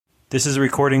This is a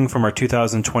recording from our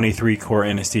 2023 Core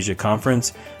Anesthesia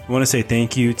Conference. We want to say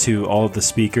thank you to all of the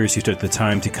speakers who took the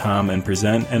time to come and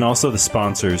present, and also the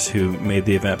sponsors who made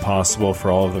the event possible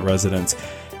for all of the residents.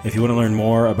 If you want to learn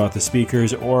more about the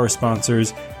speakers or our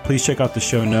sponsors, please check out the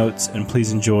show notes, and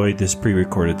please enjoy this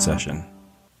pre-recorded session.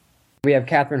 We have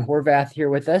Catherine Horvath here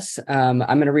with us. I'm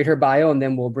going to read her bio, and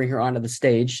then we'll bring her onto the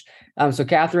stage. So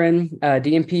Catherine,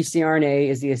 DNP CRNA,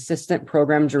 is the Assistant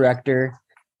Program Director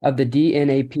of the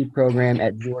DNP program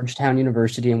at Georgetown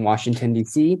University in Washington,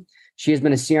 D.C. She has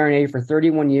been a CRNA for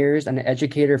 31 years and an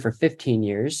educator for 15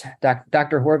 years.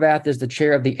 Dr. Horvath is the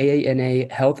chair of the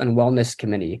ANA Health and Wellness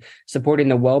Committee, supporting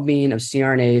the well-being of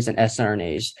CRNAs and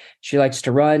SRNAs. She likes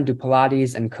to run, do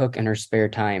Pilates, and cook in her spare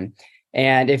time.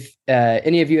 And if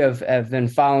any of you have been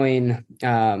following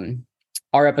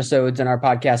our episodes and our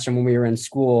podcast from when we were in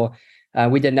school,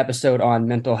 we did an episode on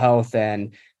mental health.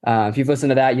 And if you've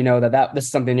listened to that, you know that this is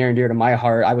something near and dear to my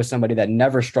heart. I was somebody that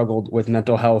never struggled with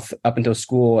mental health up until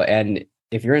school. And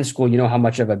if you're in school, you know how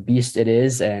much of a beast it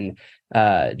is, and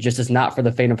just is not for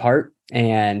the faint of heart.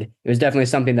 And it was definitely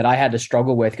something that I had to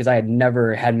struggle with because I had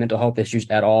never had mental health issues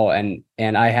at all. And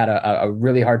I had a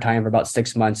really hard time for about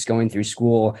 6 months going through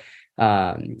school.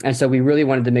 And so we really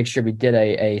wanted to make sure we did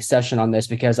a session on this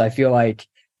because I feel like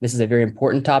this is a very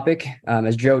important topic.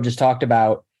 As Joe just talked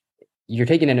about, you're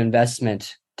taking an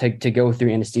investment to go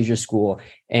through anesthesia school,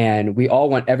 and we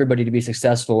all want everybody to be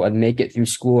successful and make it through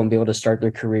school and be able to start their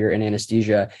career in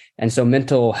anesthesia. And so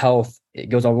mental health, it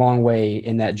goes a long way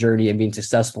in that journey and being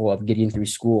successful of getting through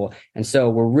school. And so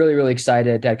we're really, really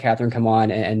excited to have Catherine come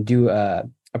on and do a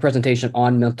presentation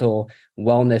on mental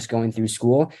wellness going through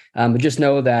school. But just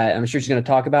know that I'm sure she's going to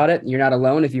talk about it. You're not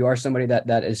alone if you are somebody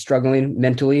that is struggling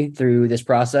mentally through this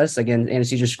process. Again,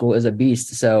 anesthesia school is a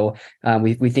beast. So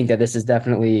we think that this is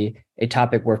definitely a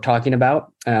topic worth talking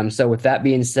about. So with that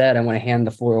being said, I want to hand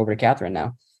the floor over to Catherine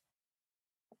now.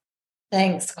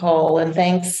 Thanks, Cole. And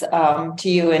thanks to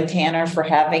you and Tanner for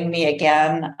having me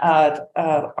again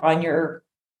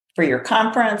for your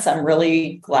conference. I'm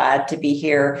really glad to be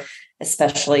here,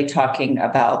 especially talking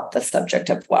about the subject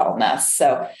of wellness.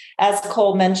 So as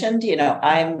Cole mentioned,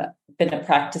 I've been a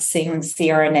practicing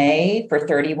CRNA for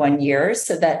 31 years.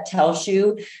 So that tells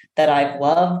you that I've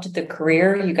loved the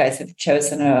career. You guys have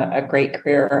chosen a great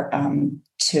career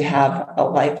to have a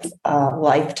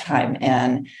lifetime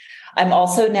in. I'm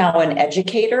also now an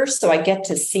educator, so I get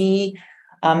to see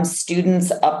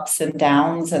students' ups and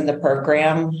downs in the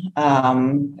program.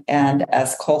 And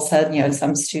as Cole said,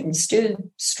 some students do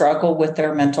struggle with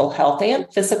their mental health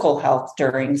and physical health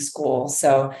during school.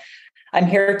 So I'm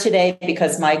here today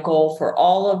because my goal for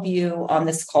all of you on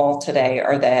this call today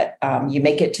are that you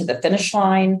make it to the finish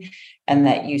line and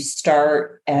that you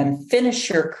start and finish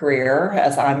your career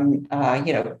as I'm,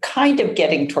 kind of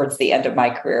getting towards the end of my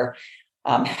career,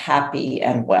 happy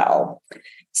and well.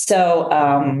 So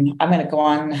I'm going to go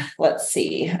on. Let's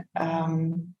see.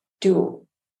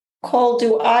 Cole,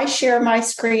 do I share my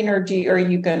screen or are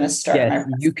you going to start? Yes,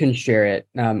 you can share it.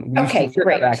 Okay,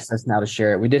 great. Have access now to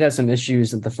share it. We did have some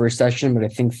issues at the first session, but I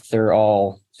think they're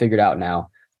all figured out now.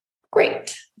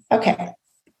 Great. Okay.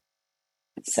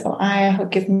 So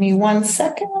give me 1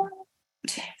 second.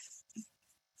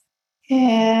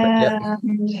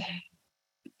 And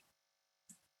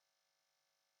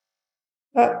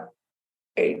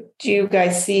do you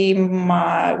guys see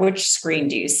which screen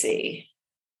do you see?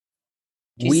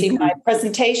 Do you see my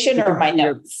presentation or my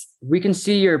notes? We can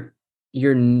see your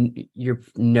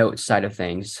notes side of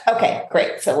things. Okay,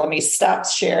 great. So let me stop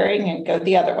sharing and go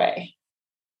the other way.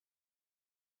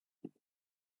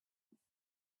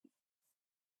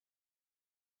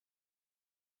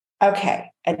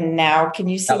 Okay, and now can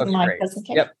you see my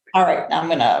presentation? Yep. All right, now I'm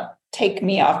going to take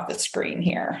me off the screen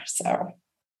here. So.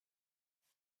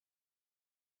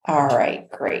 All right,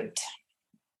 great.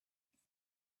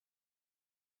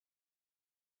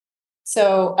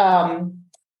 So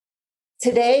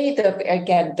today,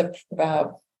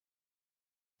 the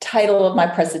title of my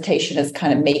presentation is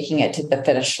kind of making it to the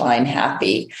finish line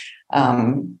happy.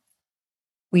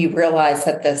 We realize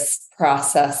that this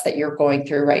process that you're going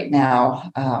through right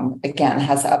now, again,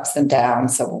 has ups and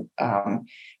downs. So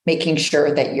making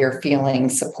sure that you're feeling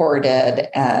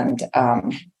supported and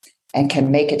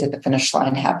can make it to the finish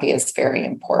line happy is very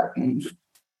important.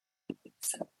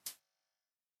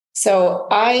 So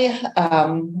I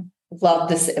love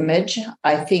this image.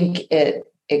 I think it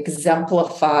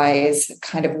exemplifies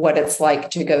kind of what it's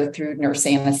like to go through nurse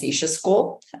anesthesia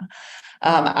school.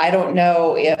 I don't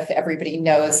know if everybody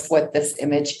knows what this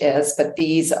image is, but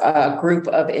these group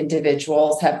of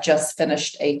individuals have just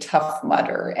finished a Tough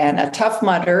Mudder. And a Tough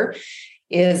Mudder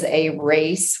is a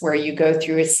race where you go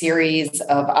through a series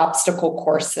of obstacle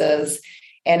courses,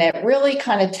 and it really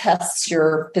kind of tests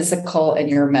your physical and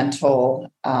your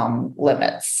mental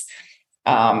limits.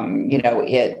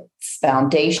 Its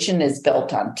foundation is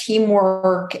built on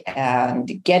teamwork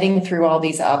and getting through all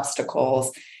these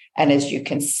obstacles. And as you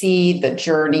can see, the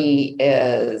journey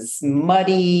is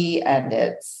muddy and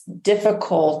it's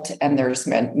difficult, and there's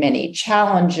many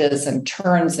challenges and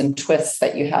turns and twists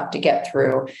that you have to get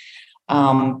through.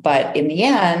 But in the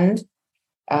end,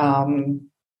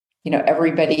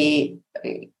 everybody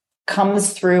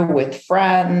comes through with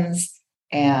friends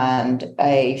and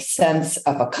a sense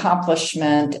of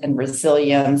accomplishment and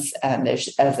resilience. And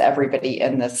as everybody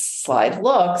in this slide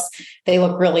looks, they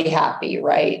look really happy,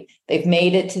 right? They've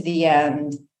made it to the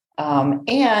end,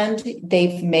 and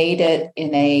they've made it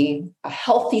in a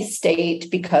healthy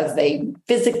state because they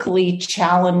physically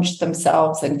challenged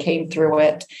themselves and came through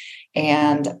it.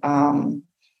 And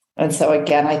so,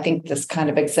 again, I think this kind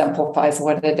of exemplifies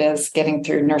what it is getting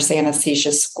through nurse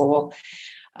anesthesia school.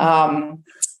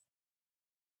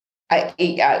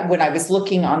 When I was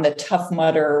looking on the Tough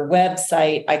Mudder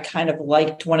website, I kind of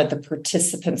liked one of the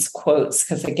participants' quotes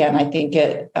because, again, I think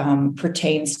it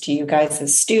pertains to you guys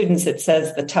as students. It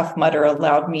says, "The Tough Mudder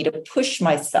allowed me to push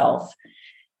myself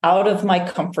out of my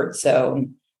comfort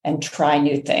zone and try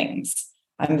new things.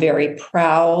 I'm very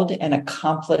proud and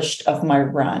accomplished of my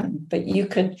run." But you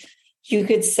could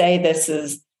say this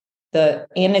is the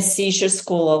anesthesia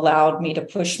school allowed me to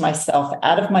push myself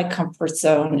out of my comfort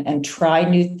zone and try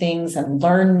new things and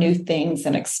learn new things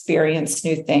and experience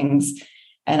new things.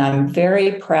 And I'm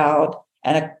very proud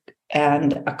and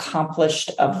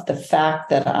accomplished of the fact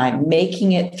that I'm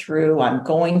making it through. I'm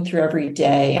going through every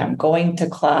day. I'm going to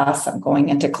class. I'm going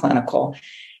into clinical,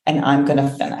 and I'm going to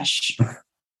finish.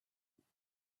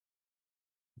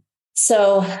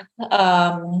 So,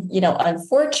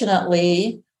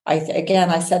 unfortunately, I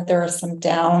said there are some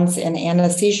downs in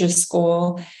anesthesia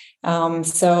school.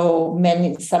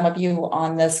 Some of you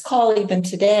on this call, even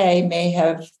today, may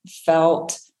have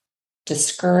felt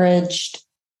discouraged,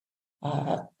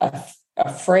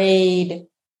 afraid,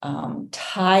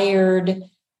 tired,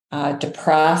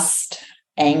 depressed,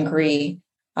 angry.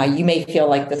 You may feel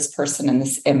like this person in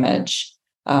this image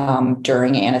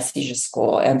during anesthesia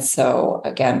school. And so,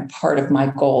 again, part of my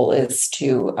goal is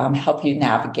to help you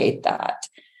navigate that.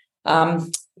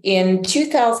 In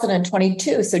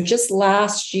 2022, so just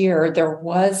last year, there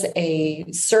was a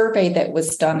survey that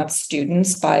was done of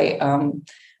students by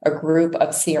a group of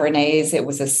CRNAs. It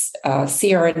was a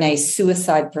CRNA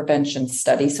suicide prevention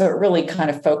study. So it really kind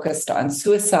of focused on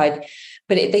suicide,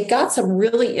 but they got some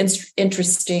really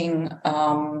interesting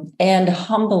and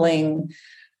humbling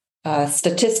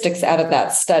statistics out of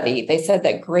that study. They said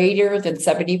that greater than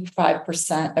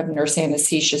 75% of nurse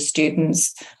anesthesia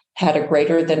students had a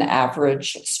greater than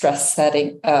average stress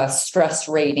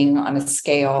rating on a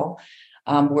scale,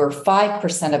 where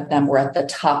 5% of them were at the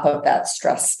top of that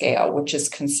stress scale, which is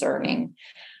concerning.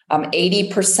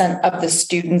 80% of the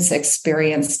students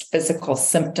experienced physical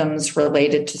symptoms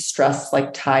related to stress,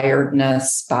 like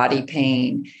tiredness, body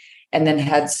pain, and then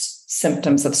had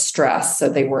symptoms of stress. So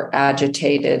they were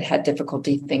agitated, had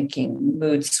difficulty thinking,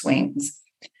 mood swings.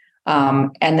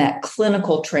 And that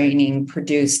clinical training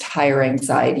produced higher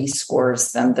anxiety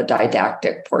scores than the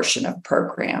didactic portion of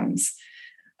programs.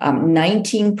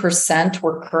 19%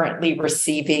 were currently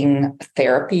receiving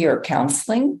therapy or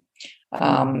counseling.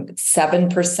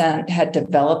 7% had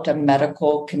developed a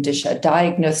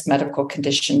diagnosed medical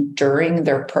condition during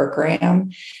their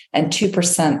program, and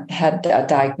 2% had a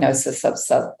diagnosis of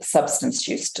substance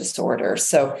use disorder.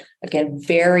 So again,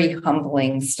 very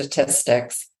humbling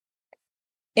statistics.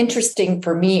 Interesting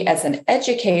for me as an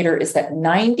educator is that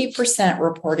 90%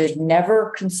 reported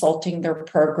never consulting their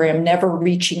program, never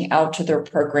reaching out to their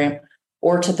program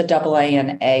or to the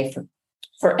AANA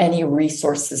for any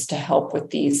resources to help with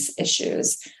these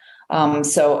issues.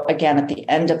 So again, at the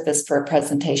end of this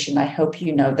presentation, I hope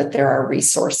you know that there are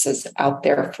resources out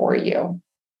there for you.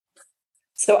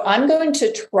 So I'm going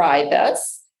to try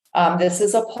this. This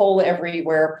is a poll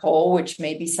everywhere poll, which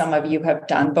maybe some of you have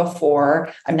done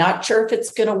before. I'm not sure if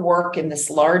it's going to work in this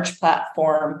large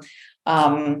platform,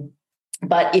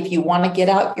 but if you want to get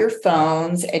out your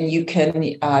phones, and you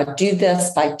can do this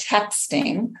by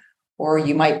texting, or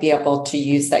you might be able to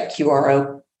use that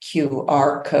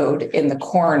QR code in the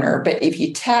corner. But if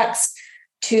you text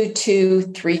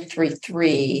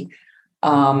 22333,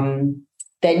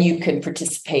 then you can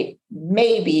participate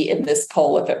maybe in this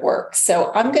poll if it works.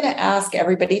 So I'm going to ask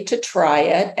everybody to try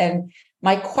it, and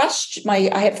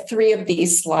I have 3 of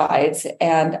these slides,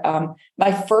 and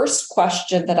my first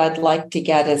question that I'd like to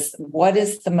get is, what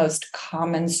is the most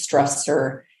common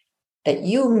stressor that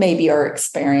you maybe are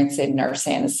experiencing in nurse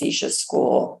anesthesia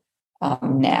school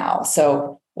now?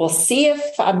 So we'll see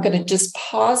if I'm going to just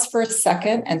pause for a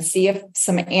second and see if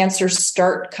some answers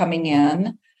start coming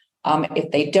in. If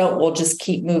they don't, we'll just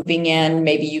keep moving in.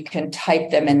 Maybe you can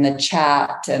type them in the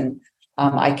chat, and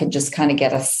I can just kind of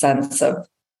get a sense of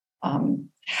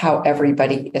how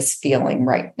everybody is feeling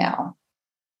right now.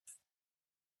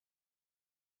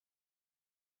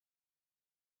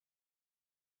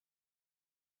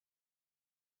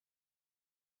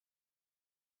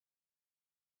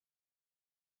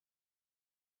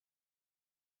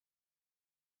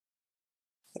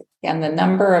 And the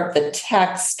number of the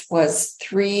text was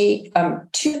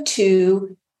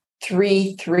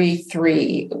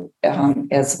 22333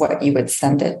 is what you would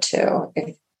send it to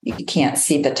if you can't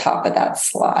see the top of that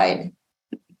slide.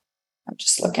 I'm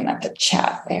just looking at the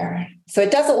chat there. So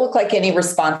it doesn't look like any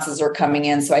responses are coming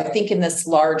in. So I think in this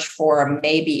large forum,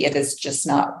 maybe it is just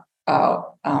not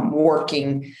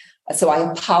working. So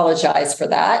I apologize for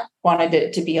that. Wanted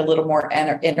it to be a little more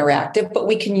interactive, but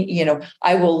we can,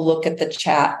 I will look at the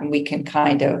chat and we can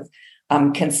kind of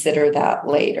consider that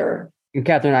later. And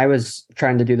Catherine, I was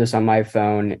trying to do this on my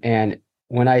phone, and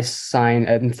when I sign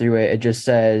in through it, it just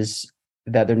says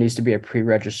that there needs to be a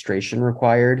pre-registration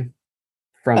required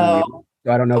from you.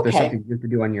 So I don't know if there's something you have to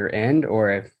do on your end, or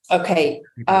if. Okay.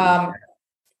 I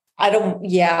don't,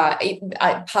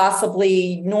 I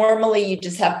possibly, normally you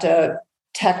just have to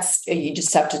text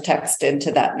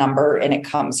into that number and it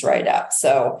comes right up.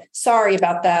 So sorry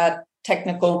about that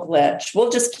technical glitch. We'll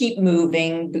just keep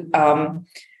moving.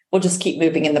 We'll just keep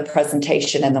moving in the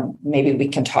presentation, and then maybe we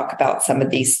can talk about some of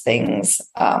these things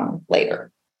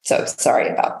later. So sorry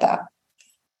about that.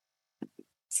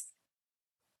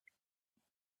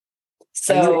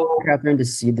 So, Catherine, to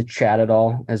see the chat at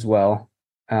all as well.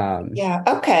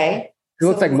 Okay. It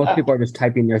looks like most people are just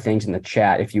typing their things in the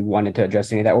chat if you wanted to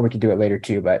adjust any of that, or we could do it later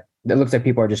too, but it looks like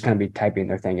people are just going to be typing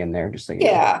their thing in there. Just like,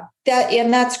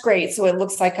 and that's great. So it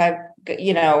looks like and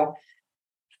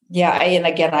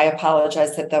again, I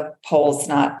apologize that the poll's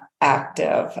not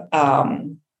active.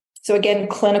 So again,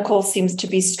 clinical seems to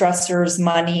be stressors,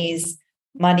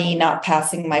 money, not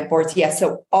passing my boards.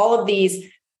 So all of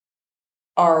these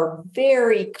are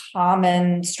very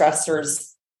common stressors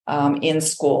in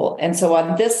school. And so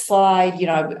on this slide,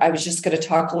 I was just going to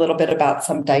talk a little bit about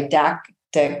some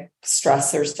didactic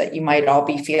stressors that you might all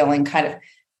be feeling, kind of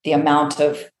the amount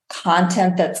of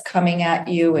content that's coming at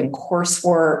you in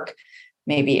coursework,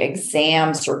 maybe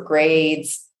exams or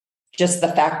grades, just the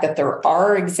fact that there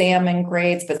are exam and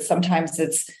grades, but sometimes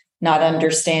it's not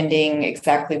understanding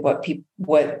exactly what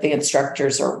the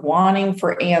instructors are wanting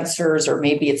for answers, or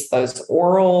maybe it's those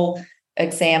oral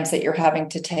exams that you're having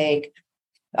to take.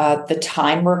 The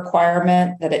time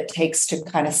requirement that it takes to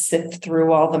kind of sift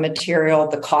through all the material,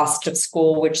 the cost of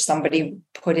school, which somebody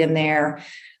put in there,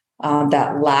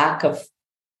 that lack of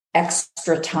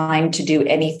extra time to do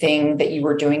anything that you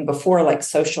were doing before, like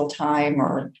social time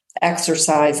or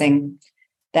exercising,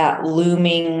 that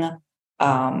looming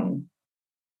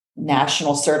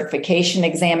national certification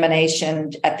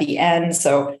examination at the end.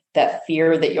 So that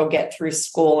fear that you'll get through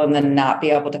school and then not be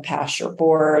able to pass your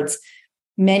boards.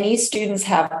 Many students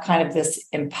have kind of this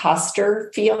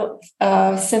imposter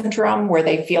syndrome where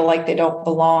they feel like they don't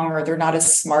belong, or they're not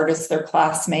as smart as their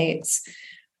classmates.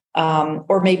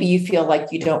 Or maybe you feel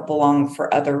like you don't belong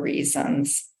for other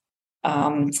reasons.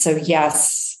 So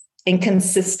yes,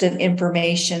 inconsistent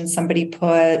information, somebody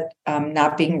put,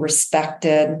 not being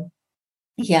respected,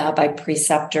 by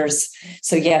preceptors.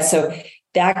 So so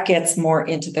that gets more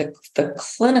into the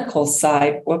clinical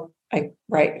side.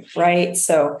 Right.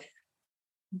 So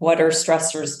what are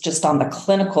stressors just on the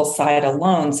clinical side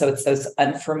alone? So it's those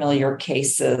unfamiliar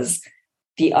cases,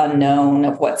 the unknown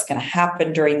of what's going to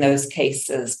happen during those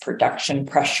cases, production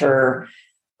pressure,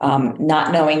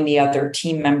 not knowing the other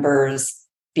team members,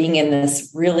 being in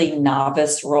this really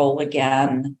novice role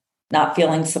again, not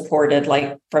feeling supported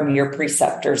like from your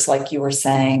preceptors, like you were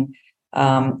saying,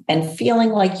 and feeling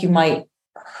like you might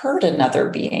hurt another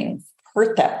being,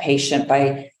 hurt that patient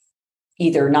by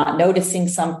either not noticing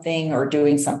something or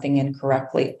doing something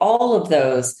incorrectly. All of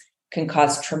those can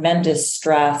cause tremendous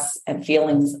stress and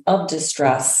feelings of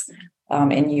distress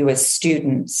in you as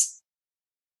students.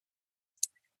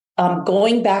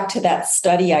 Going back to that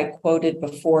study I quoted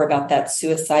before about that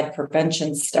suicide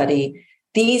prevention study,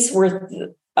 these were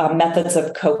methods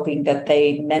of coping that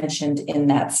they mentioned in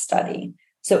that study.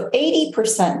 So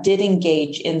 80% did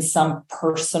engage in some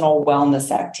personal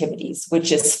wellness activities,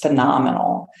 which is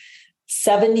phenomenal.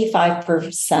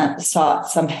 75% sought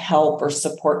some help or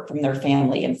support from their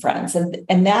family and friends.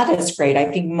 And that is great.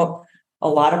 I think a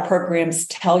lot of programs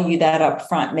tell you that up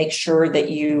front. Make sure that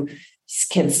you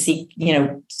can seek,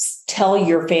 tell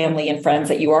your family and friends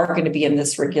that you are going to be in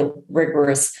this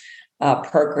rigorous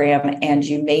program, and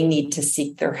you may need to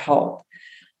seek their help.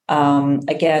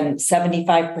 Again,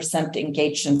 75%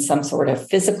 engaged in some sort of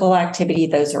physical activity.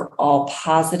 Those are all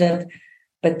positive.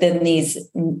 But then these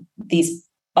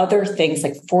other things,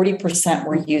 like 40%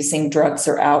 were using drugs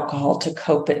or alcohol to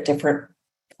cope at different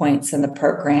points in the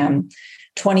program.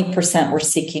 20% were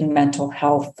seeking mental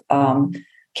health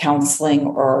counseling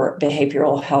or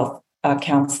behavioral health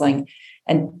counseling,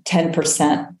 and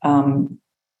 10%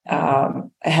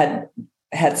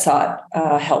 had sought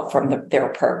help from their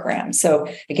program. So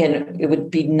again, it would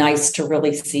be nice to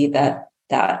really see that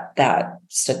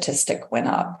statistic went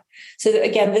up. So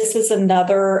again, this is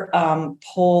another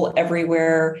poll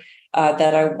everywhere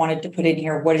that I wanted to put in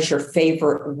here. What is your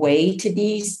favorite way to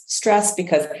de-stress?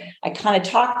 Because I kind of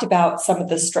talked about some of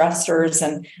the stressors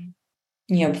and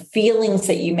feelings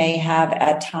that you may have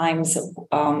at times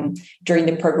during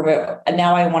the program. And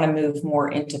now I want to move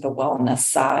more into the wellness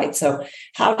side. So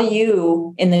how do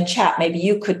you, in the chat, maybe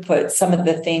you could put some of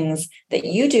the things that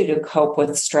you do to cope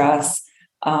with stress,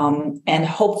 and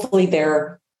hopefully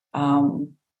they're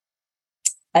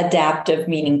adaptive,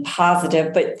 meaning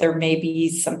positive, but there may be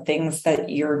some things that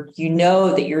you're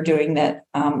doing that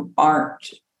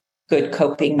aren't good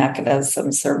coping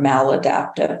mechanisms or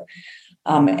maladaptive.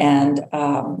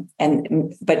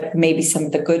 But maybe some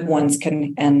of the good ones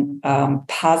and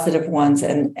positive ones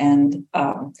and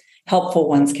helpful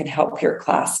ones can help your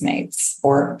classmates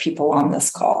or people on this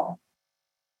call.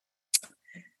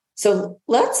 So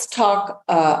let's talk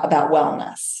about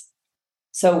wellness.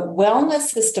 So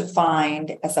wellness is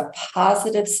defined as a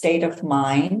positive state of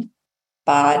mind,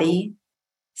 body,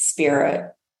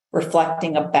 spirit,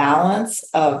 reflecting a balance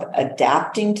of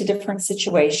adapting to different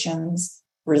situations,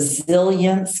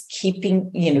 resilience, keep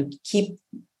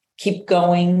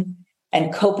going,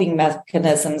 and coping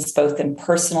mechanisms both in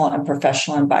personal and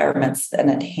professional environments that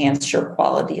enhance your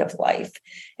quality of life.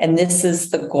 And this is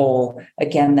the goal,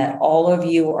 again, that all of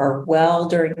you are well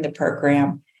during the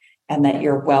program and that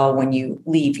you're well when you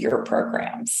leave your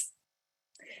programs.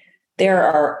 There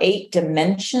are 8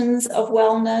 dimensions of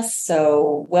wellness.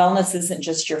 So wellness isn't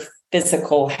just your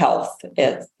physical health.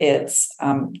 It's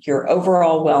your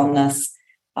overall wellness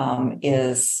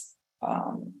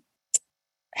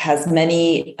has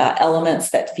many elements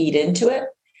that feed into it.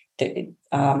 If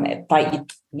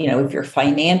you're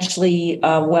financially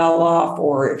well off,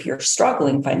 or if you're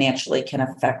struggling financially, can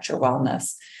affect your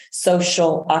wellness.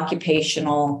 Social,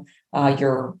 occupational,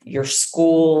 your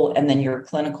school, and then your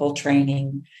clinical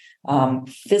training.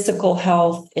 Physical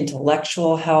health,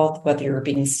 intellectual health, whether you're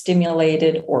being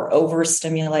stimulated or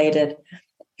overstimulated.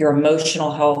 Your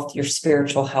emotional health, your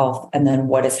spiritual health, and then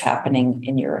what is happening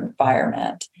in your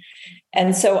environment.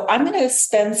 And so I'm going to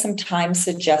spend some time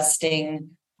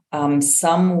suggesting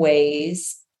some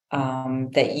ways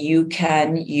that you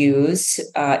can use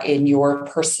in your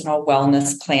personal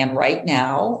wellness plan right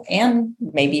now and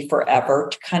maybe forever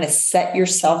to kind of set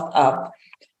yourself up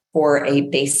for a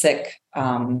basic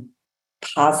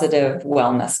positive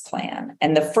wellness plan.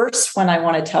 And the first one I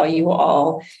want to tell you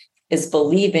all is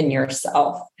believe in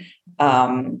yourself.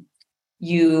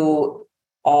 You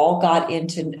all got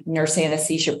into nurse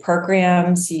anesthesia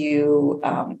programs. You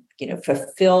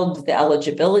fulfilled the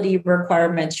eligibility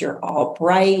requirements. You're all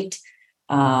bright.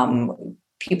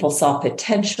 People saw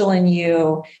potential in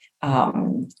you.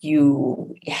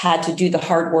 You had to do the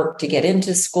hard work to get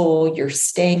into school. You're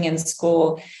staying in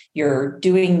school. You're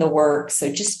doing the work.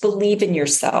 So just believe in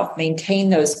yourself. Maintain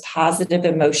those positive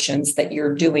emotions that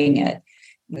you're doing it.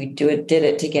 We did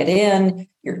it to get in.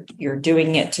 You're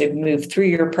doing it to move through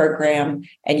your program,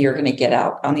 and you're going to get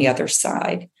out on the other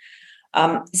side.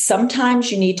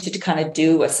 Sometimes you need to kind of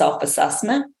do a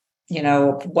self-assessment,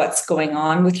 what's going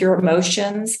on with your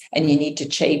emotions, and you need to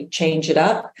change it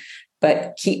up.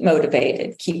 But keep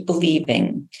motivated, keep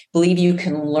believing. Believe you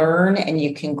can learn and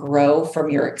you can grow from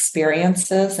your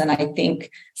experiences. And I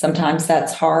think sometimes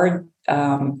that's hard.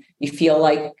 You feel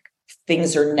like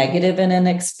things are negative in an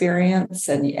experience,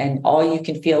 and all you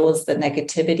can feel is the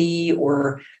negativity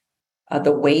or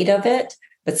the weight of it.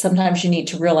 But sometimes you need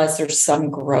to realize there's some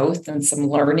growth and some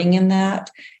learning in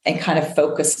that, and kind of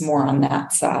focus more on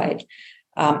that side.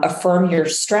 Affirm your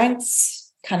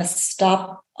strengths, kind of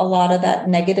stop a lot of that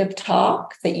negative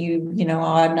talk that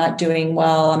I'm not doing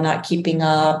well, I'm not keeping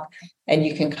up, and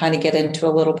you can kind of get into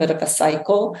a little bit of a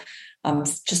cycle.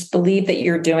 Just believe that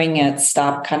you're doing it.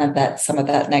 Stop kind of some of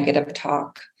that negative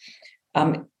talk.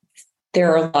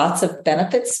 There are lots of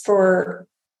benefits for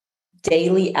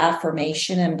daily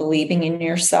affirmation and believing in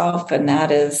yourself. And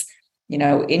that is,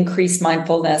 increased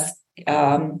mindfulness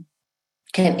can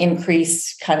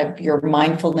increase kind of your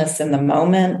mindfulness in the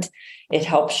moment. It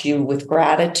helps you with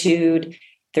gratitude.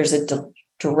 There's a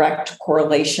direct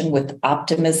correlation with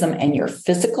optimism and your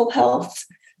physical health.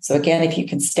 So again, if you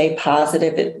can stay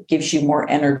positive, it gives you more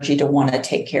energy to want to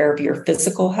take care of your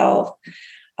physical health,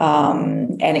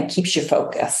 and it keeps you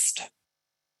focused.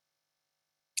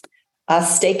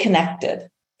 Stay connected.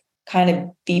 Kind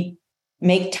of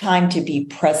make time to be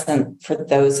present for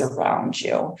those around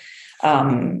you.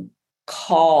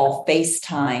 Call,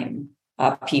 FaceTime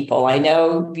people. I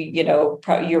know,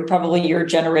 your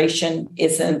generation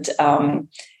isn't.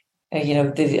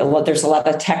 There's a lot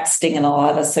of texting and a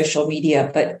lot of social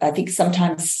media, but I think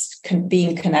sometimes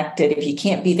being connected, if you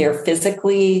can't be there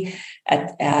physically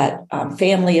at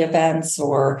family events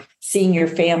or seeing your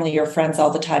family or friends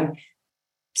all the time,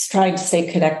 trying to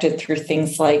stay connected through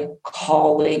things like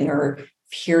calling or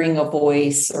hearing a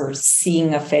voice or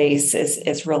seeing a face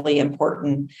is really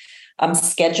important.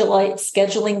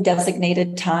 Scheduling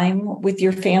designated time with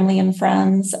your family and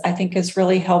friends, I think, is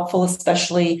really helpful,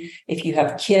 especially if you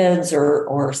have kids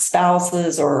or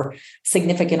spouses or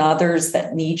significant others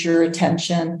that need your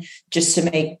attention, just to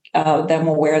make them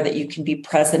aware that you can be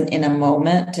present in a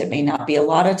moment. It may not be a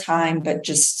lot of time, but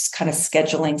just kind of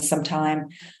scheduling some time.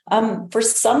 For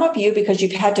some of you, because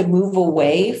you've had to move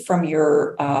away from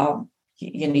your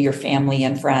family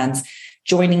and friends,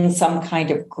 joining some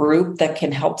kind of group that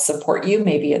can help support you.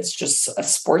 Maybe it's just a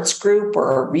sports group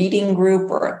or a reading group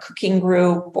or a cooking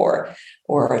group or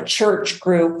a church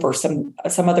group or some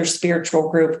other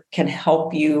spiritual group can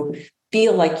help you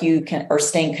feel like you are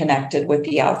staying connected with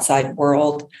the outside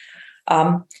world.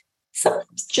 So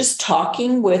just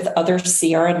talking with other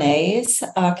CRNAs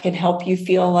can help you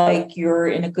feel like you're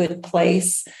in a good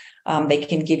place. They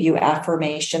can give you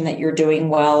affirmation that you're doing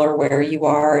well or where you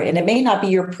are. And it may not be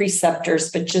your preceptors,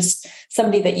 but just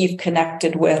somebody that you've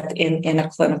connected with in a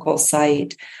clinical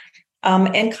site.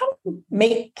 And kind of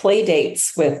make play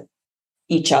dates with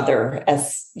each other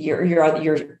as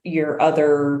your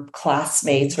other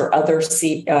classmates or other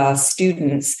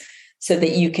students, so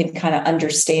that you can kind of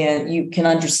understand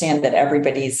that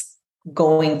everybody's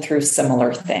going through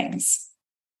similar things.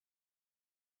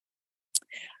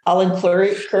 I'll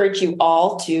encourage you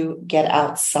all to get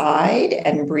outside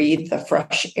and breathe the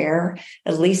fresh air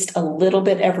at least a little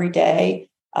bit every day.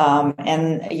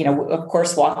 And, of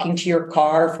course, walking to your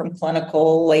car from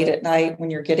clinical late at night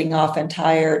when you're getting off and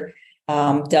tired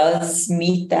does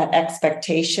meet that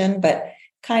expectation, but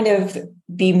kind of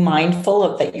be mindful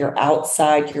of that you're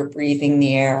outside, you're breathing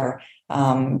the air.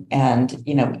 And,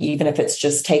 even if it's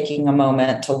just taking a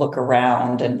moment to look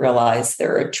around and realize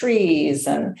there are trees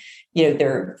and,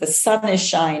 the sun is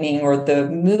shining or the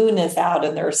moon is out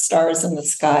and there are stars in the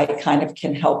sky, kind of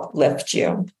can help lift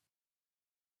you.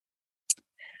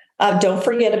 Don't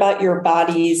forget about your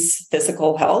body's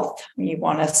physical health. You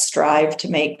want to strive to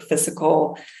make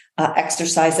physical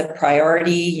exercise a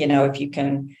priority. If you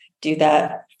can do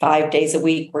that 5 days a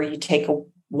week where you take a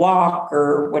walk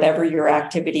or whatever your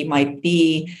activity might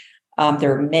be.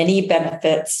 There are many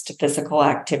benefits to physical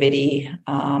activity.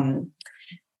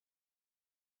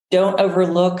 Don't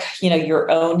overlook, your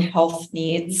own health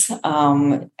needs. If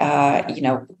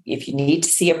you need to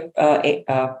see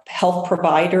a health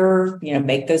provider,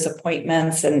 make those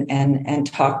appointments and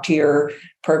talk to your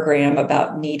program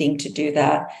about needing to do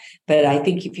that. But I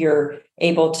think if you're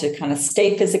able to kind of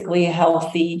stay physically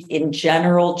healthy in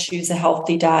general, choose a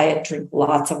healthy diet, drink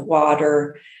lots of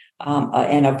water,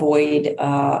 and avoid,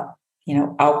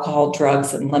 alcohol,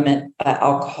 drugs, and limit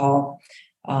alcohol.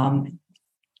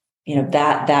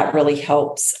 That really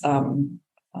helps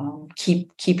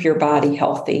keep your body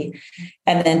healthy.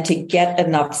 And then to get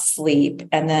enough sleep.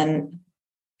 And then,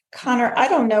 Connor, I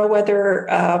don't know whether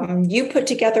you put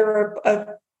together a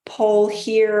poll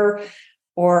here,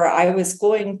 or I was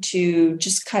going to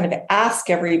just kind of ask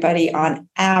everybody on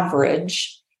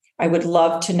average. I would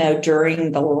love to know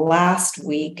during the last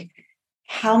week,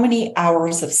 how many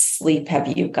hours of sleep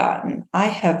have you gotten? I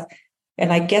have.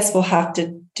 And I guess we'll have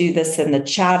to do this in the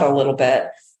chat a little bit.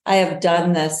 I have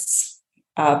done this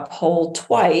poll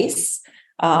twice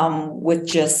with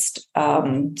just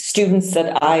students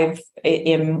that I've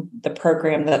in the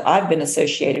program that I've been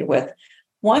associated with.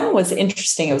 One was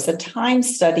interesting. It was a time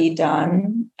study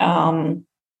done. And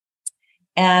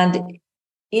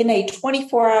in a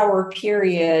 24-hour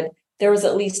period, there was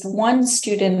at least one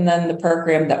student in the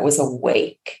program that was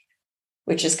awake,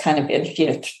 which is kind of,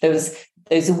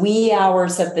 those wee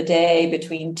hours of the day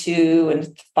between 2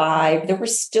 and 5, there were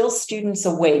still students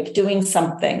awake doing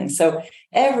something. So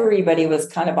everybody was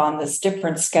kind of on this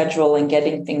different schedule and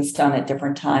getting things done at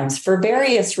different times for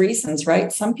various reasons,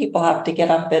 right? Some people have to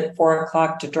get up at 4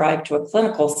 o'clock to drive to a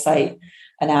clinical site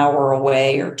an hour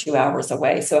away or 2 hours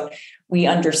away. So we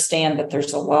understand that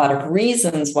there's a lot of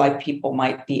reasons why people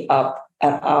might be up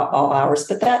at all hours,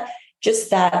 but that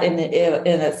in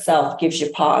itself gives you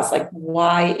pause. Like,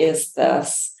 why is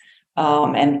this?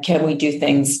 And can we do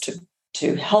things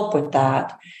to help with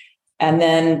that? And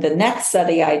then the next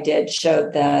study I did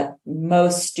showed that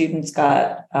most students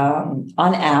got, on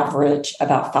average,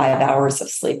 about 5 hours of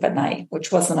sleep at night,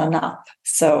 which wasn't enough.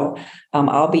 So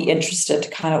I'll be interested to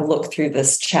kind of look through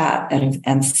this chat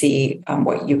and see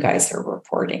what you guys are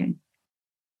reporting.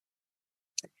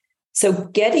 So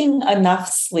getting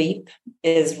enough sleep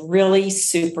is really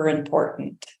super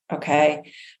important,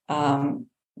 okay?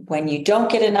 When you don't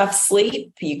get enough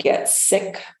sleep, you get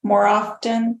sick more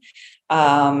often.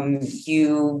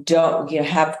 You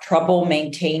have trouble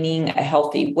maintaining a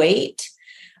healthy weight.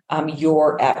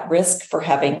 You're at risk for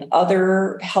having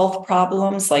other health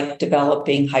problems like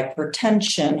developing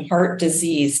hypertension, heart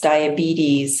disease,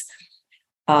 diabetes.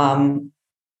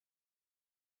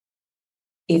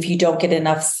 If you don't get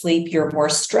enough sleep, you're more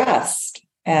stressed,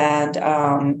 and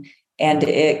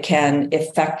it can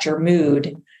affect your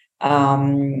mood.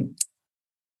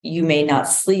 You may not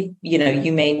sleep,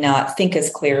 you may not think as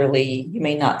clearly, you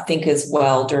may not think as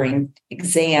well during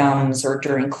exams or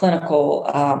during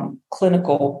clinical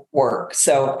work.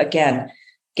 So again,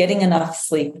 getting enough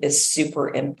sleep is super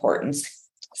important.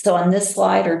 So on this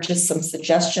slide are just some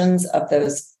suggestions of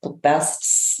those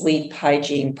best sleep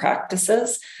hygiene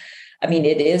practices. I mean,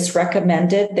 it is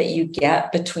recommended that you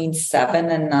get between 7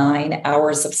 and 9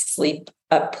 hours of sleep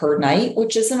per night,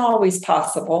 which isn't always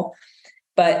possible.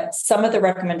 But some of the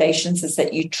recommendations is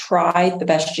that you try the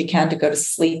best you can to go to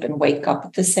sleep and wake up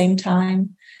at the same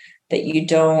time, that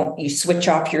you switch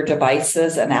off your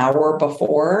devices an hour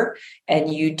before,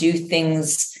 and you do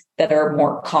things that are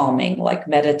more calming, like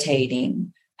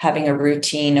meditating, having a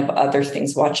routine of other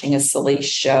things, watching a silly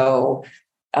show,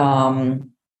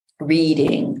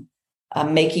 reading,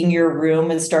 making your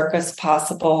room as dark as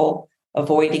possible,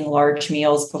 avoiding large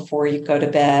meals before you go to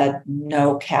bed,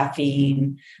 no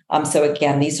caffeine. So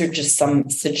again, these are just some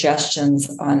suggestions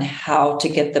on how to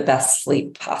get the best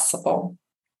sleep possible.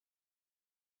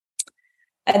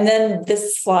 And then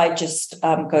this slide just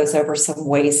goes over some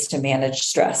ways to manage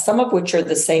stress, some of which are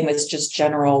the same as just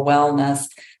general wellness.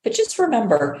 But just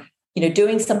remember,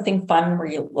 doing something fun,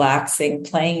 relaxing,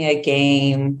 playing a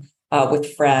game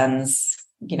with friends,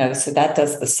 so that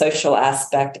does the social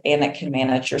aspect and it can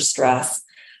manage your stress.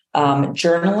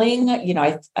 Journaling,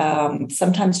 I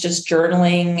sometimes just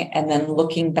journaling and then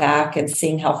looking back and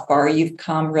seeing how far you've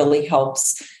come really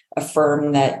helps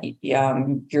affirm that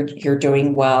you're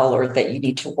doing well or that you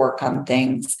need to work on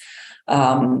things.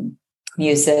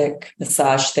 Music,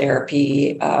 massage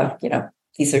therapy,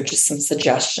 these are just some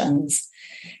suggestions.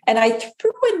 And I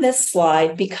threw in this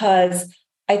slide because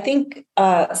I think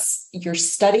your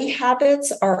study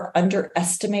habits are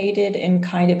underestimated in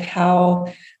kind of how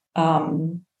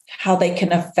they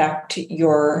can affect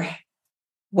your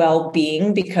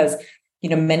well-being, because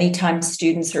many times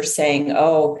students are saying,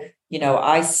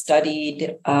 I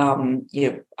studied,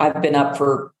 I've been up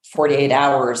for 48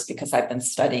 hours because I've been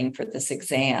studying for this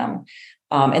exam.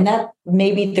 And that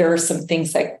maybe there are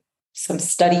some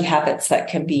study habits that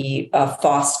can be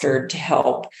fostered to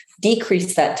help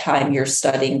decrease that time you're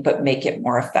studying, but make it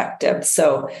more effective.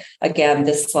 So again,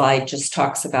 this slide just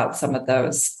talks about some of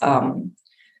those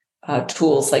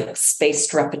tools like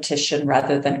spaced repetition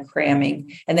rather than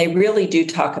cramming. And they really do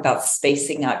talk about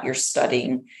spacing out your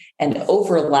studying and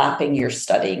overlapping your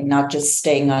studying, not just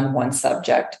staying on one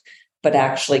subject, but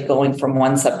actually going from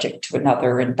one subject to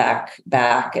another and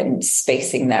back and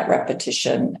spacing that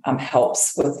repetition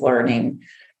helps with learning.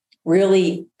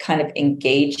 Really kind of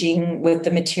engaging with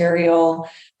the material,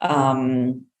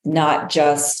 not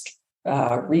just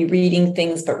rereading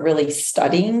things, but really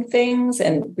studying things.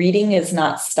 And reading is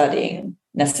not studying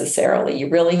necessarily. You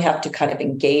really have to kind of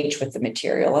engage with the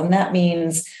material. And that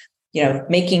means,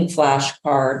 making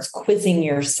flashcards, quizzing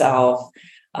yourself,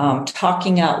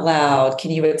 talking out loud.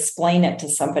 Can you explain it to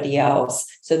somebody else?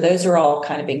 So those are all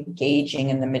kind of engaging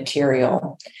in the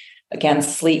material. Again,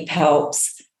 sleep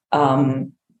helps.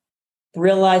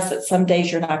 Realize that some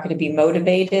days you're not going to be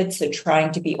motivated. So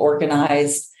trying to be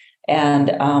organized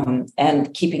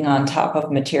and keeping on top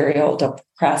of material, to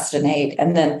procrastinate,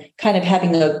 and then kind of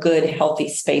having a good, healthy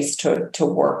space to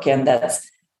work in that's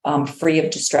free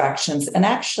of distractions, and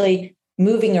actually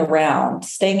moving around.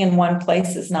 Staying in one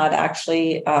place is not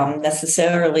actually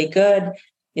necessarily good.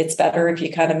 It's better if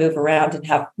you kind of move around and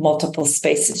have multiple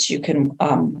spaces you can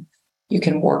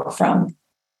work from.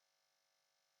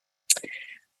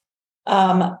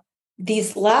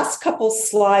 These last couple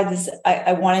slides,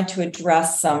 I wanted to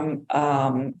address some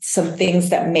things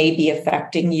that may be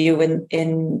affecting you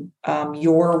in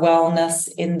your wellness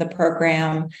in the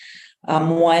program.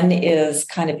 One is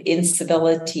kind of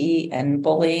incivility and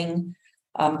bullying.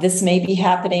 This may be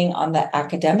happening on the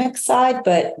academic side,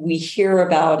 but we hear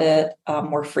about it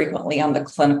more frequently on the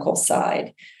clinical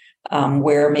side,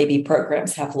 where maybe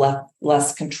programs have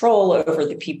less control over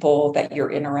the people that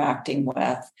you're interacting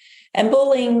with. And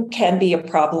bullying can be a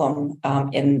problem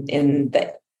in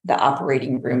the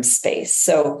operating room space.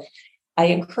 So I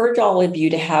encourage all of you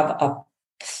to have a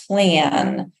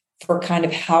plan for kind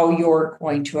of how you're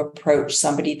going to approach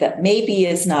somebody that maybe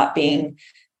is not being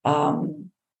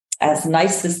as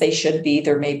nice as they should be.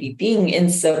 They're maybe being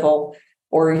incivil,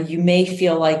 or you may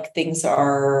feel like things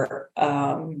are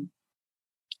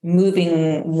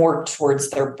moving more towards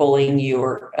they're bullying you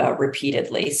or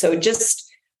repeatedly. So just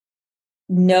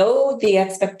know the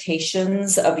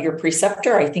expectations of your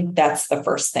preceptor. I think that's the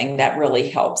first thing that really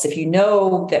helps. If you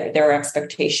know that their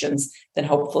expectations, then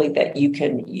hopefully that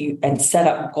you and set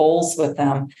up goals with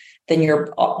them, then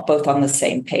you're both on the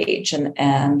same page, and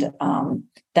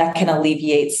that can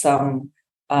alleviate some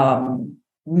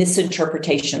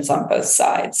misinterpretations on both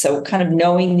sides. So kind of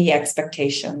knowing the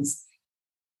expectations.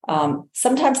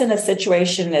 Sometimes in a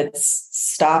situation, it's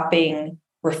stopping,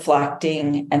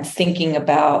 reflecting, and thinking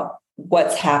about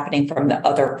what's happening from the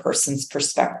other person's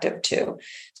perspective too.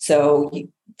 So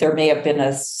there may have been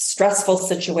a stressful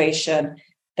situation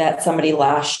that somebody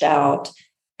lashed out,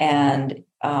 and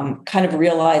kind of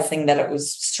realizing that it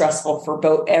was stressful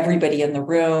for everybody in the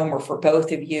room or for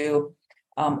both of you,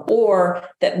 or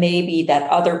that maybe that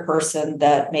other person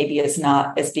that maybe is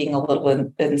not as being a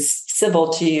little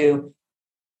civil to you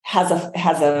has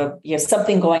a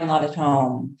something going on at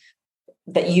home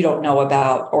that you don't know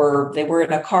about, or they were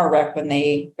in a car wreck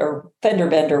or fender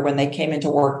bender when they came into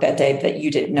work that day that you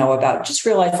didn't know about. Just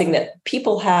realizing that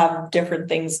people have different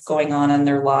things going on in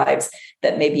their lives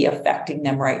that may be affecting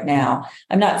them right now.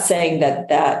 I'm not saying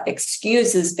that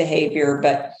excuses behavior,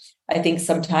 but I think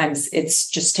sometimes it's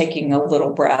just taking a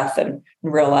little breath and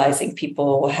realizing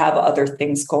people have other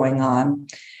things going on.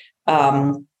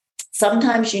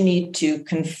 Sometimes you need to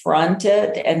confront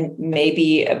it, and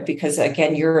maybe because,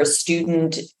 again, you're a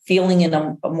student feeling in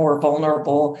a more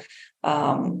vulnerable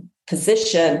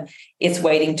position, it's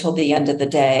waiting till the end of the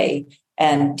day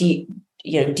and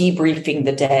debriefing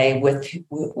the day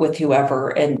with whoever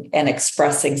and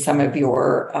expressing some of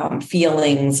your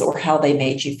feelings or how they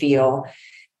made you feel.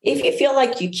 If you feel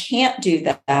like you can't do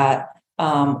that,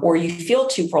 or you feel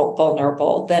too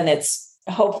vulnerable, then it's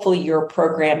hopefully your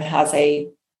program has a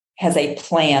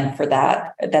plan for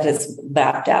that is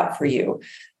mapped out for you.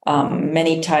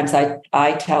 Many times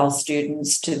I tell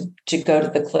students to go to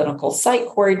the clinical site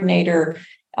coordinator.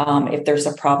 If there's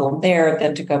a problem there,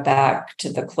 then to go back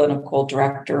to the clinical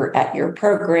director at your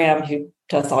program who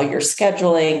does all your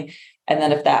scheduling. And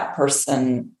then if that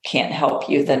person can't help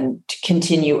you, then to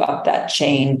continue up that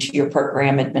chain to your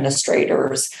program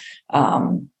administrators.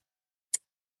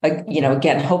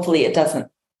 Again, hopefully it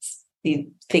doesn't,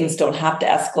 things don't have to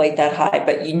escalate that high,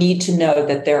 but you need to know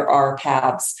that there are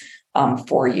paths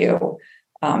for you.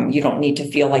 You don't need to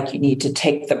feel like you need to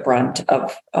take the brunt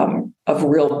of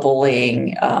real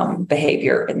bullying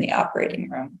behavior in the operating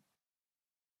room.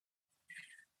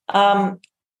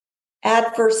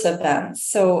 Adverse events.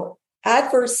 So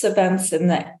adverse events in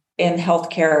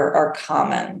healthcare are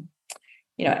common.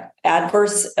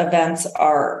 Adverse events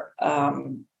are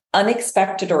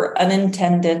unexpected or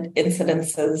unintended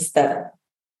incidences that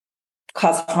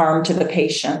cause harm to the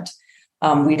patient.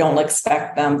 We don't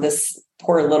expect them. This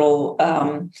poor little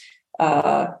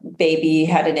baby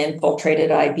had an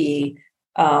infiltrated IV.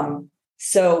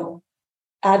 So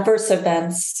adverse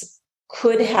events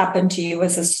could happen to you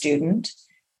as a student.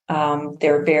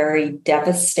 They're very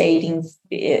devastating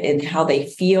in how they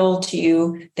feel to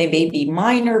you. They may be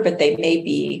minor, but they may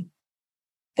be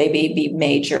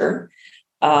major.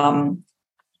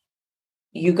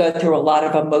 You go through a lot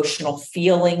of emotional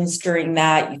feelings during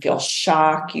that. You feel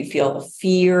shock. You feel the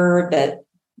fear that,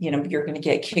 you're going to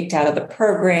get kicked out of the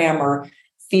program, or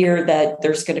fear that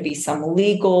there's going to be some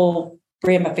legal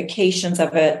ramifications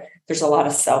of it. There's a lot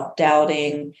of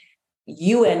self-doubting.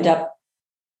 You end up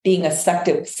being a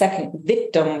second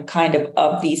victim kind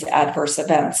of these adverse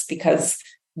events, because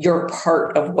you're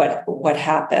part of what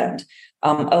happened,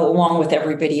 along with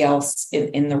everybody else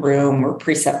in the room or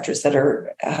preceptors that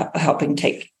are helping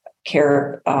take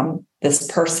care of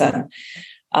this person.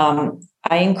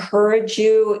 I encourage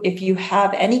you, if you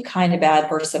have any kind of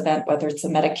adverse event, whether it's a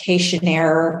medication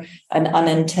error, an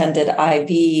unintended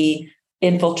IV,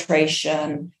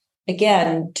 infiltration,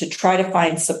 again, to try to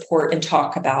find support and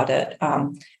talk about it.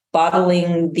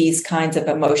 Bottling these kinds of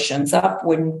emotions up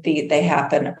when they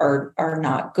happen are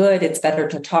not good. It's better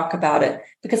to talk about it,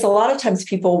 because a lot of times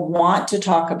people want to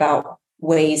talk about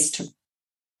ways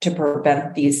to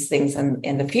prevent these things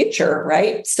in the future,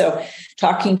 right? So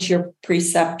talking to your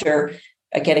preceptor,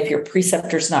 again, if your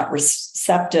preceptor is not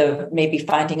receptive, maybe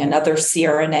finding another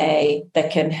CRNA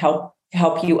that can help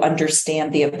you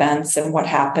understand the events and what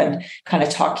happened, kind of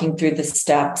talking through the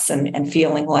steps and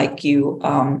feeling like you,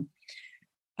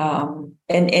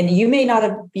 and you may not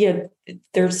have,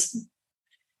 there's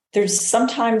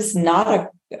sometimes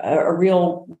not a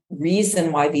real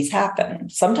reason why these happen.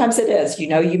 Sometimes it is,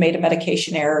 you made a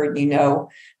medication error,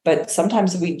 but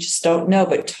sometimes we just don't know.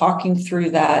 But talking through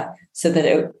that so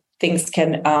that things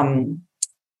can,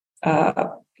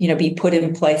 be put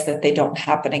in place that they don't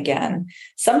happen again.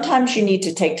 Sometimes you need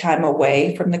to take time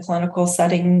away from the clinical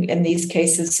setting in these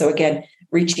cases. So again,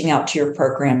 reaching out to your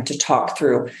program to talk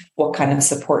through what kind of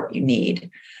support you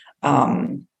need.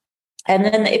 And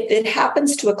then if it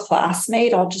happens to a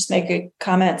classmate, I'll just make a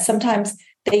comment. Sometimes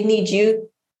they need you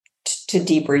to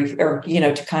debrief or,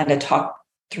 to kind of talk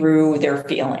through their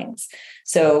feelings.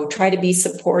 So try to be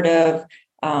supportive,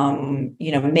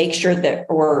 make sure that,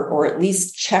 or at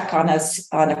least check on a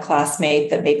classmate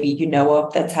that maybe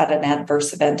of that's had an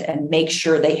adverse event, and make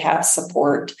sure they have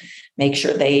support, make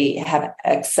sure they have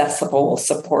accessible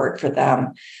support for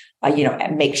them.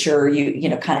 And make sure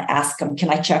you kind of ask them, can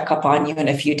I check up on you in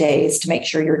a few days to make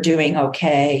sure you're doing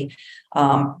okay?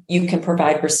 You can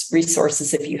provide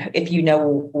resources if you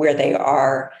know where they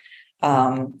are.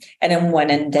 And then when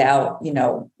in doubt,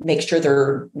 make sure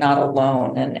they're not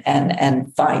alone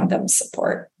and find them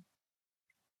support.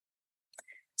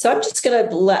 So I'm just going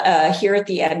to here at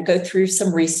the end go through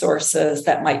some resources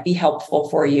that might be helpful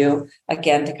for you,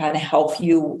 again, to kind of help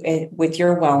you with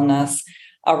your wellness.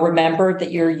 Remember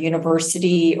that your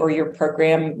university or your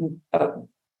program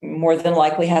more than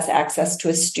likely has access to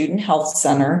a student health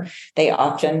center. They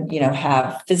often,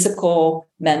 have physical,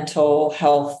 mental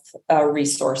health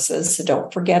resources. So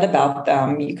don't forget about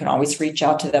them. You can always reach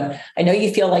out to them. I know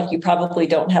you feel like you probably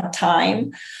don't have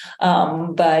time,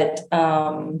 but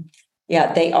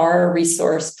they are a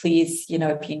resource. Please,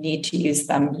 if you need to use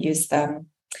them, use them.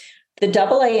 The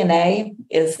AANA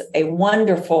is a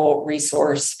wonderful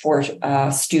resource for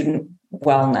student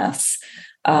wellness.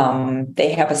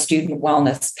 They have a student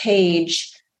wellness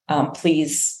page.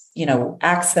 Please,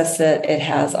 access it. It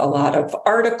has a lot of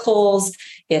articles.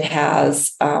 It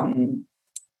has podcasts.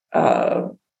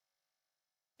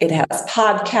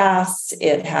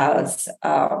 It has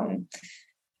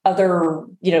other,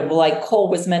 like Cole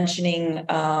was mentioning.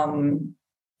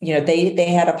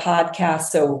 They had a podcast,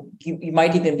 so you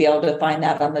might even be able to find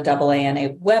that on the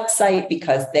AANA website,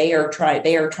 because they are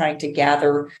trying to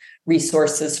gather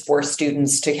resources for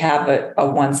students to have a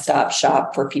one-stop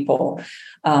shop for people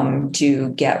to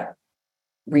get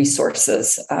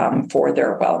resources for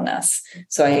their wellness.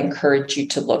 So I encourage you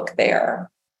to look there.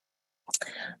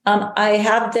 I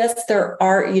have this. There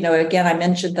are, again, I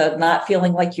mentioned the not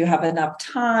feeling like you have enough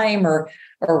time or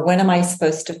when am I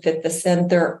supposed to fit this in?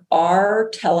 There are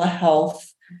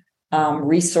telehealth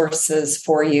resources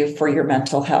for you for your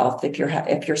mental health if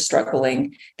you're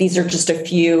struggling. These are just a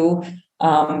few.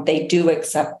 They do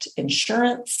accept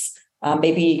insurance.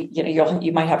 Maybe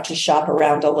you might have to shop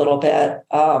around a little bit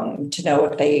to know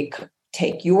if they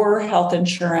take your health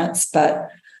insurance. But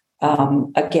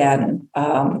again,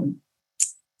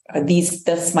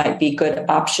 this might be a good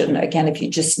option, again, if you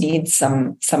just need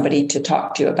somebody to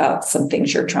talk to about some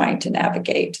things you're trying to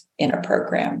navigate in a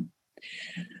program.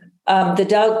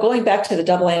 Going back to the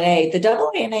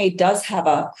AANA does have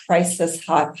a crisis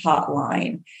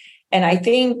hotline. And I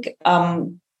think,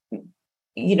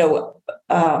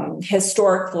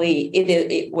 historically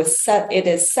it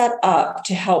is set up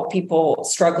to help people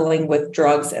struggling with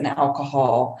drugs and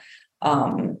alcohol,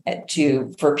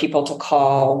 for people to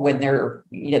call when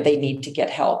they need to get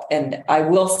help. And I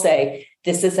will say,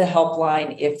 this is a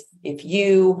helpline. If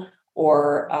you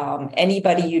or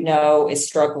anybody is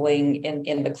struggling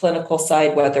in the clinical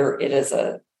side, whether it is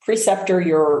a preceptor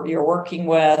you're working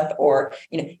with, or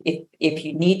if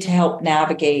you need to help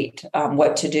navigate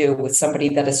what to do with somebody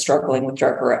that is struggling with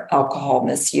drug or alcohol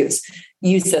misuse,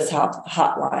 use this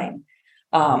hotline.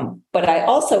 But I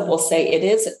also will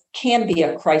say can be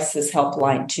a crisis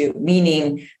helpline too,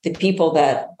 meaning the people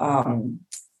that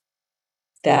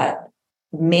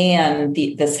man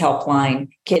this helpline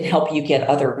can help you get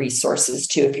other resources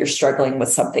too if you're struggling with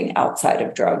something outside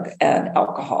of drug and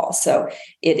alcohol. So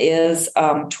it is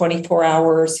 24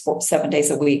 hours, 7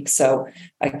 days a week. So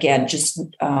again, just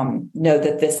know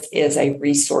that this is a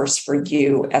resource for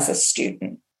you as a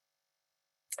student.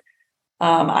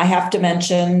 I have to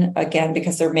mention, again,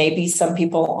 because there may be some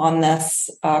people on this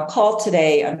call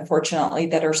today, unfortunately,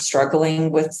 that are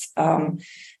struggling with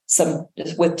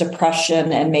with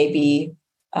depression and maybe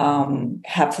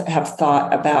have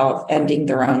thought about ending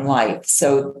their own life.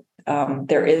 So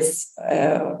there is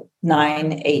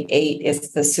 988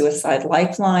 is the suicide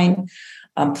lifeline.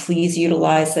 Please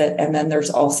utilize it. And then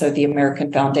there's also the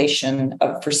American Foundation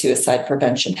for Suicide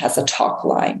Prevention has a talk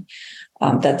line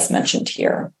that's mentioned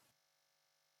here.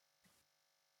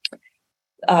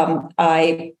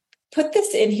 I put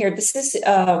this in here. This is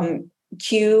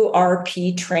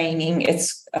QRP training.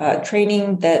 It's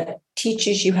training that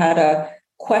teaches you how to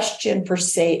question,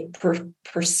 persuade,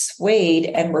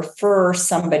 and refer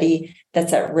somebody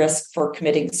that's at risk for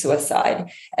committing suicide.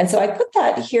 And so I put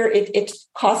that here. It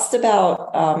costs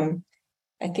about, I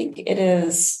think it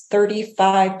is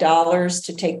 $35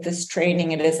 to take this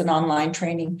training. It is an online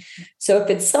training. So if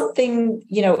it's something,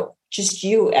 just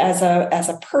you as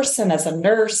a person, as a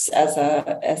nurse, as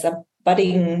a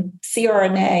budding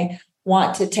CRNA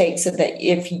want to take, so that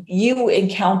if you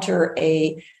encounter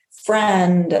a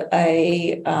friend,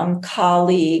 a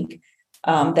colleague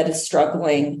that is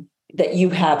struggling, that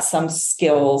you have some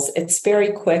skills. It's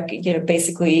very quick.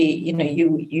 Basically,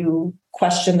 you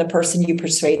question the person, you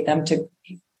persuade them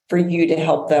for you to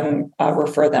help them,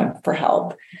 refer them for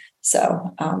help.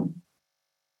 So,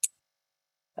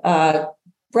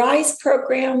 RISE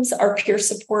programs are peer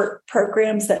support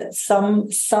programs that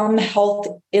some health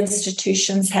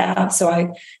institutions have. So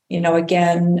I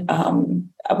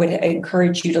would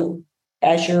encourage you to,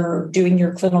 as you're doing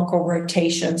your clinical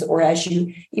rotations, or as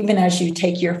you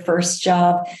take your first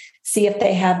job, see if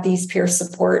they have these peer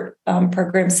support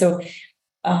programs. So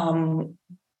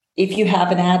if you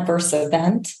have an adverse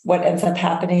event, what ends up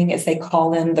happening is they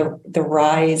call in the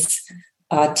RISE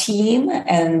team,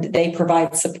 and they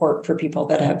provide support for people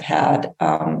that have had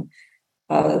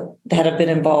that have been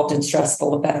involved in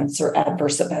stressful events or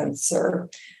adverse events, or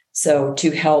so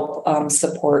to help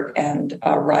support and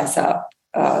rise up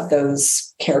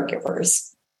those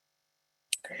caregivers.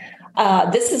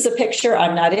 This is a picture.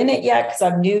 I'm not in it yet because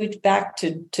I'm new back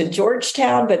to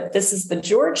Georgetown, but this is the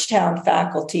Georgetown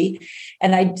faculty.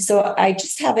 And I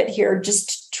just have it here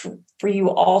just for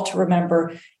you all to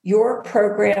remember your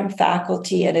program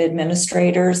faculty and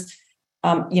administrators.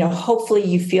 Hopefully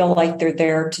you feel like they're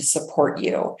there to support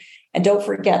you. And don't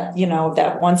forget,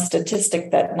 that one statistic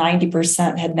that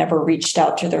 90% had never reached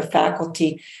out to their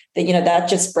faculty, that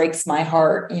just breaks my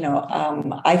heart.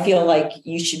 I feel like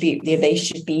they should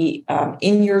be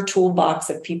in your toolbox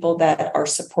of people that are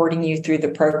supporting you through the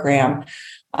program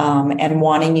and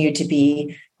wanting you to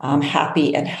be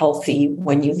happy and healthy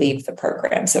when you leave the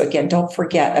program. So again, don't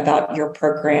forget about your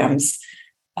program's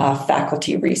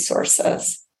faculty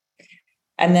resources.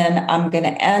 And then I'm going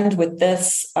to end with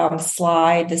this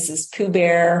slide. This is Pooh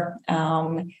Bear,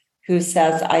 who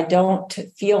says, "I don't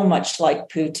feel much like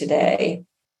Pooh today."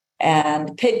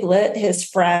 And Piglet, his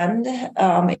friend,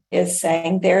 is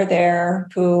saying, there,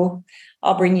 Pooh,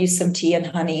 I'll bring you some tea and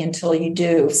honey until you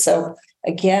do. So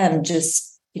again,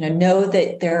 just know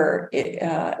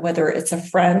that whether it's a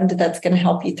friend that's going to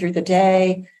help you through the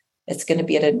day, it's going to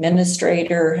be an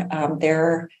administrator,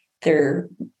 there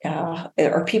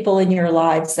are people in your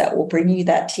lives that will bring you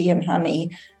that tea and honey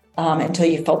until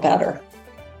you feel better.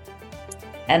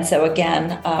 And so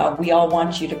again, we all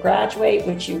want you to graduate,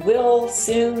 which you will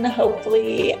soon,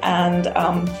 hopefully, and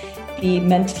be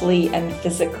mentally and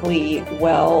physically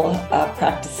well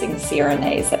practicing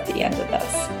CRNAs at the end of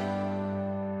this.